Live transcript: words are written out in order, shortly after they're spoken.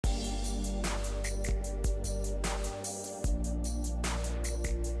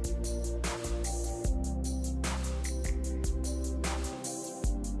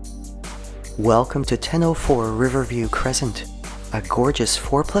Welcome to 1004 Riverview Crescent, a gorgeous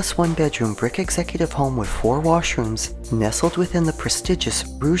 4+1 bedroom brick executive home with 4 washrooms nestled within the prestigious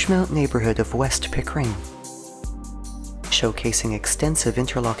Rougemount neighbourhood of West Pickering. Showcasing extensive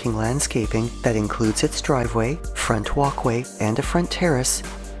interlocking landscaping that includes its driveway, front walkway, and a front terrace,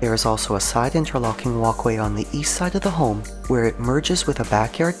 there is also a side interlocking walkway on the east side of the home where it merges with a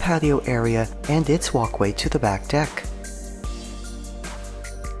backyard patio area and its walkway to the back deck.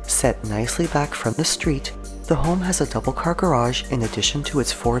 Set nicely back from the street, the home has a double-car garage in addition to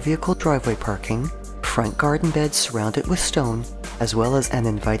its 4-vehicle driveway parking, front garden beds surrounded with stone, as well as an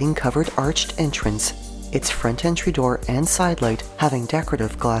inviting covered arched entrance, its front entry door and sidelight having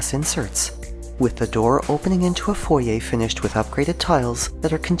decorative glass inserts, with the door opening into a foyer finished with upgraded tiles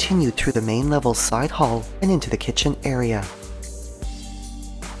that are continued through the main level's side hall and into the kitchen area.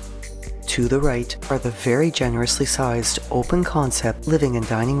 To the right are the very generously sized open-concept living and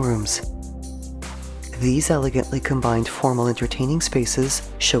dining rooms. These elegantly combined formal entertaining spaces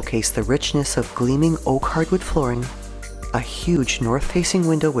showcase the richness of gleaming oak hardwood flooring, a huge north-facing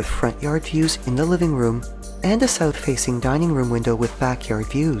window with front yard views in the living room, and a south-facing dining room window with backyard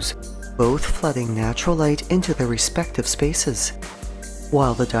views, both flooding natural light into their respective spaces,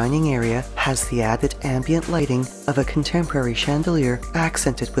 while the dining area has the added ambient lighting of a contemporary chandelier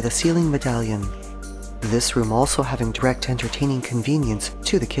accented with a ceiling medallion. This room also having direct entertaining convenience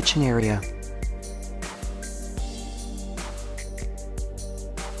to the kitchen area.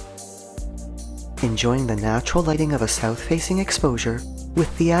 Enjoying the natural lighting of a south-facing exposure,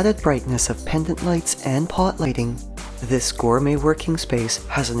 with the added brightness of pendant lights and pot lighting, this gourmet working space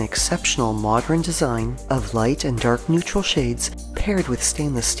has an exceptional modern design of light and dark neutral shades paired with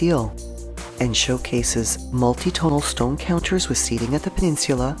stainless steel, and showcases multi-tonal stone counters with seating at the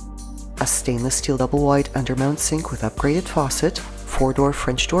peninsula, a stainless steel double-wide undermount sink with upgraded faucet, 4-door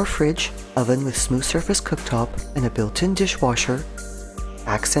French door fridge, oven with smooth surface cooktop, and a built-in dishwasher,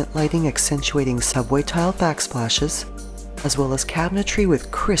 accent lighting accentuating subway tile backsplashes, as well as cabinetry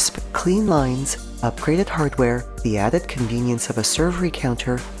with crisp, clean lines, upgraded hardware, the added convenience of a servery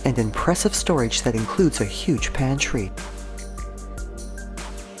counter, and impressive storage that includes a huge pantry.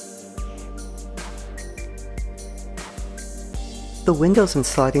 The windows and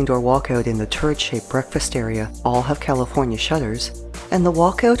sliding door walkout in the turret-shaped breakfast area all have California shutters, and the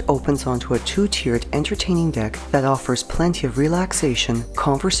walkout opens onto a 2-tiered entertaining deck that offers plenty of relaxation,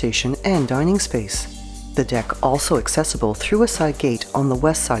 conversation, and dining space. The deck also accessible through a side gate on the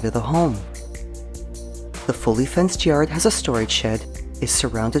west side of the home. The fully fenced yard has a storage shed, is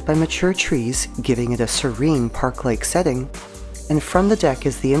surrounded by mature trees, giving it a serene park-like setting, and from the deck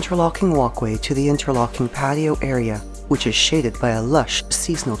is the interlocking walkway to the interlocking patio area, which is shaded by a lush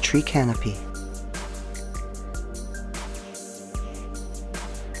seasonal tree canopy.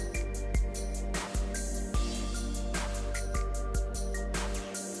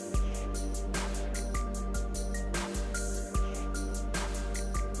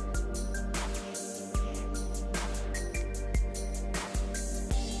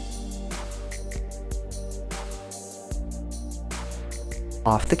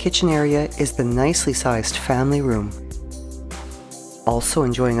 Off the kitchen area is the nicely sized family room. Also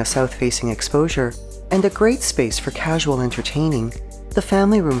enjoying a south-facing exposure and a great space for casual entertaining, the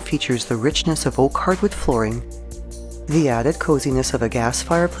family room features the richness of oak hardwood flooring, the added coziness of a gas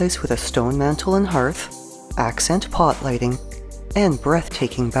fireplace with a stone mantel and hearth, accent pot lighting, and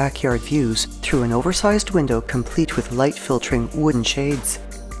breathtaking backyard views through an oversized window complete with light-filtering wooden shades.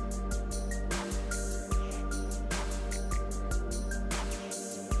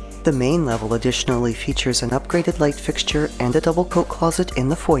 The main level additionally features an upgraded light fixture and a double coat closet in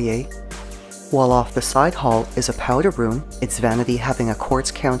the foyer, while off the side hall is a powder room, its vanity having a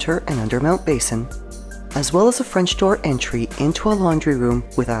quartz counter and undermount basin, as well as a French door entry into a laundry room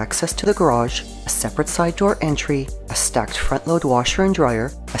with access to the garage, a separate side door entry, a stacked front-load washer and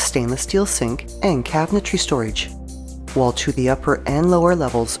dryer, a stainless steel sink, and cabinetry storage. While to the upper and lower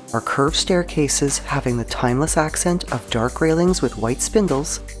levels are curved staircases having the timeless accent of dark railings with white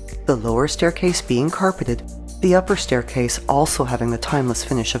spindles, the lower staircase being carpeted, the upper staircase also having the timeless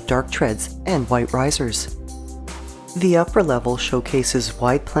finish of dark treads and white risers. The upper level showcases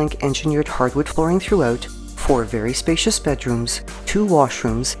wide plank engineered hardwood flooring throughout, 4 very spacious bedrooms, 2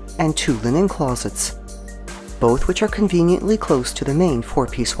 washrooms, and 2 linen closets, both which are conveniently close to the main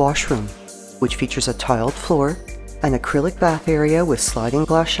 4-piece washroom, which features a tiled floor, an acrylic bath area with sliding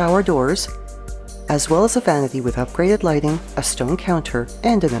glass shower doors, as well as a vanity with upgraded lighting, a stone counter,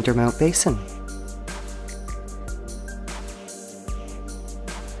 and an undermount basin.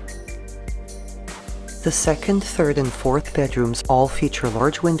 The second, third, and fourth bedrooms all feature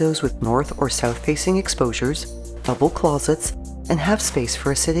large windows with north or south-facing exposures, double closets, and have space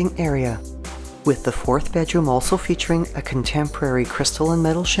for a sitting area, with the fourth bedroom also featuring a contemporary crystal and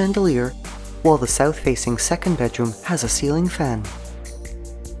metal chandelier, while the south-facing second bedroom has a ceiling fan.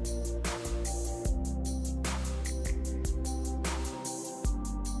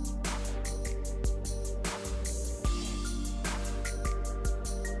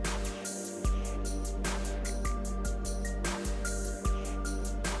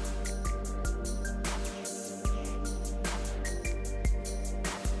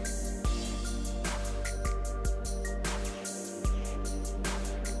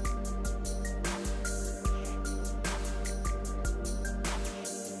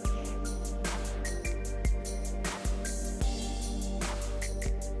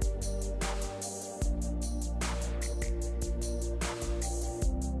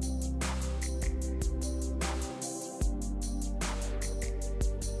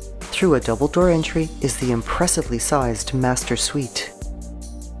 Through a double-door entry is the impressively sized master suite.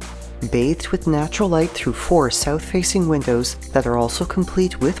 Bathed with natural light through 4 south-facing windows that are also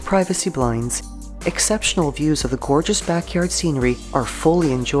complete with privacy blinds, exceptional views of the gorgeous backyard scenery are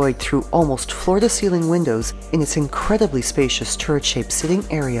fully enjoyed through almost floor-to-ceiling windows in its incredibly spacious turret-shaped sitting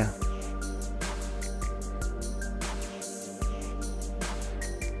area.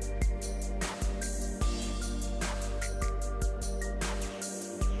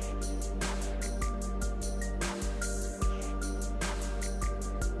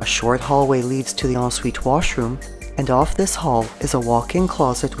 A short hallway leads to the ensuite washroom, and off this hall is a walk-in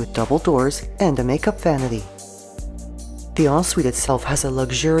closet with double doors and a makeup vanity. The ensuite itself has a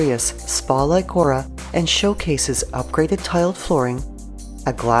luxurious, spa-like aura and showcases upgraded tiled flooring,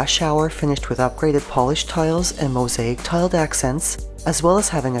 a glass shower finished with upgraded polished tiles and mosaic tiled accents, as well as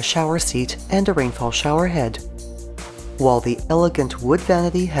having a shower seat and a rainfall shower head. While the elegant wood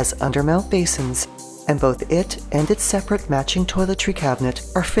vanity has undermount basins, and both it and its separate matching toiletry cabinet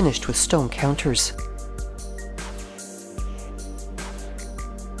are finished with stone counters.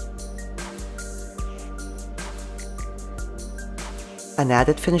 An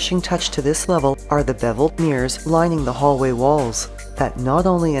added finishing touch to this level are the beveled mirrors lining the hallway walls that not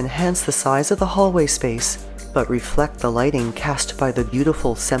only enhance the size of the hallway space, but reflect the lighting cast by the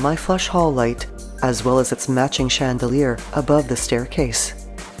beautiful semi-flush hall light, as well as its matching chandelier above the staircase.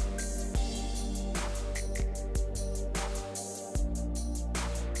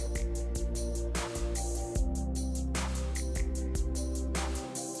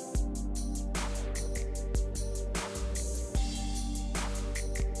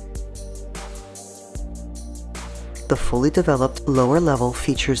 The fully developed lower level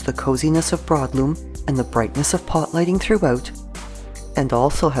features the coziness of broadloom and the brightness of pot lighting throughout, and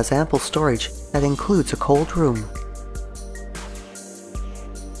also has ample storage that includes a cold room.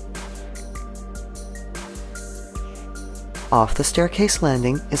 Off the staircase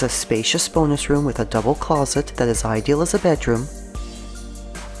landing is a spacious bonus room with a double closet that is ideal as a bedroom,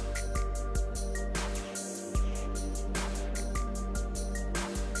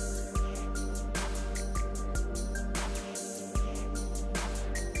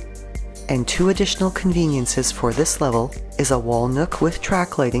 and 2 additional conveniences for this level is a wall nook with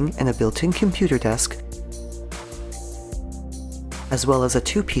track lighting and a built-in computer desk, as well as a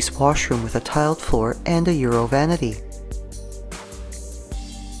 2-piece washroom with a tiled floor and a Euro vanity.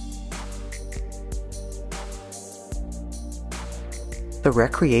 The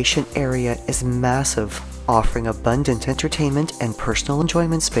recreation area is massive, offering abundant entertainment and personal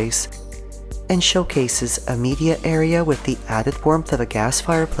enjoyment space, and showcases a media area with the added warmth of a gas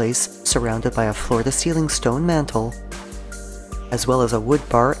fireplace surrounded by a floor-to-ceiling stone mantel, as well as a wood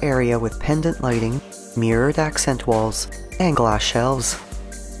bar area with pendant lighting, mirrored accent walls, and glass shelves.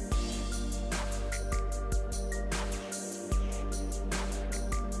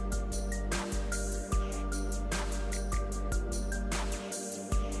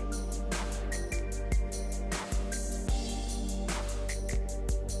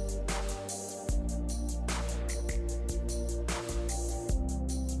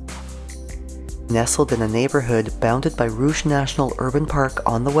 Nestled in a neighbourhood bounded by Rouge National Urban Park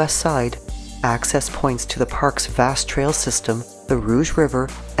on the west side, access points to the park's vast trail system, the Rouge River,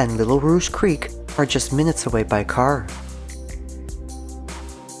 and Little Rouge Creek are just minutes away by car.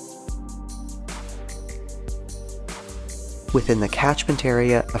 Within the catchment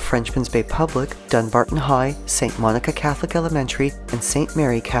area of Frenchman's Bay Public, Dunbarton High, St. Monica Catholic Elementary, and St.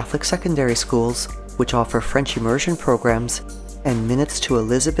 Mary Catholic Secondary Schools, which offer French immersion programs, and minutes to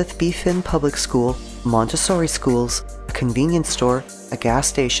Elizabeth B. Finn Public School, Montessori schools, a convenience store, a gas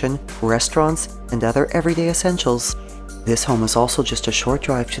station, restaurants, and other everyday essentials. This home is also just a short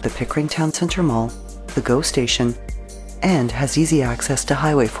drive to the Pickering Town Center Mall, the GO Station, and has easy access to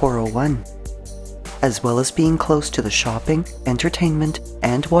Highway 401. As well as being close to the shopping, entertainment,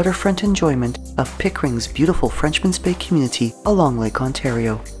 and waterfront enjoyment of Pickering's beautiful Frenchman's Bay community along Lake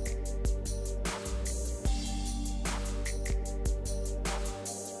Ontario.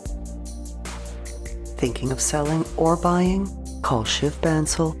 Thinking of selling or buying? Call Shiv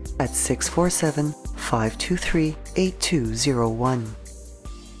Bansal at 647-523-8201.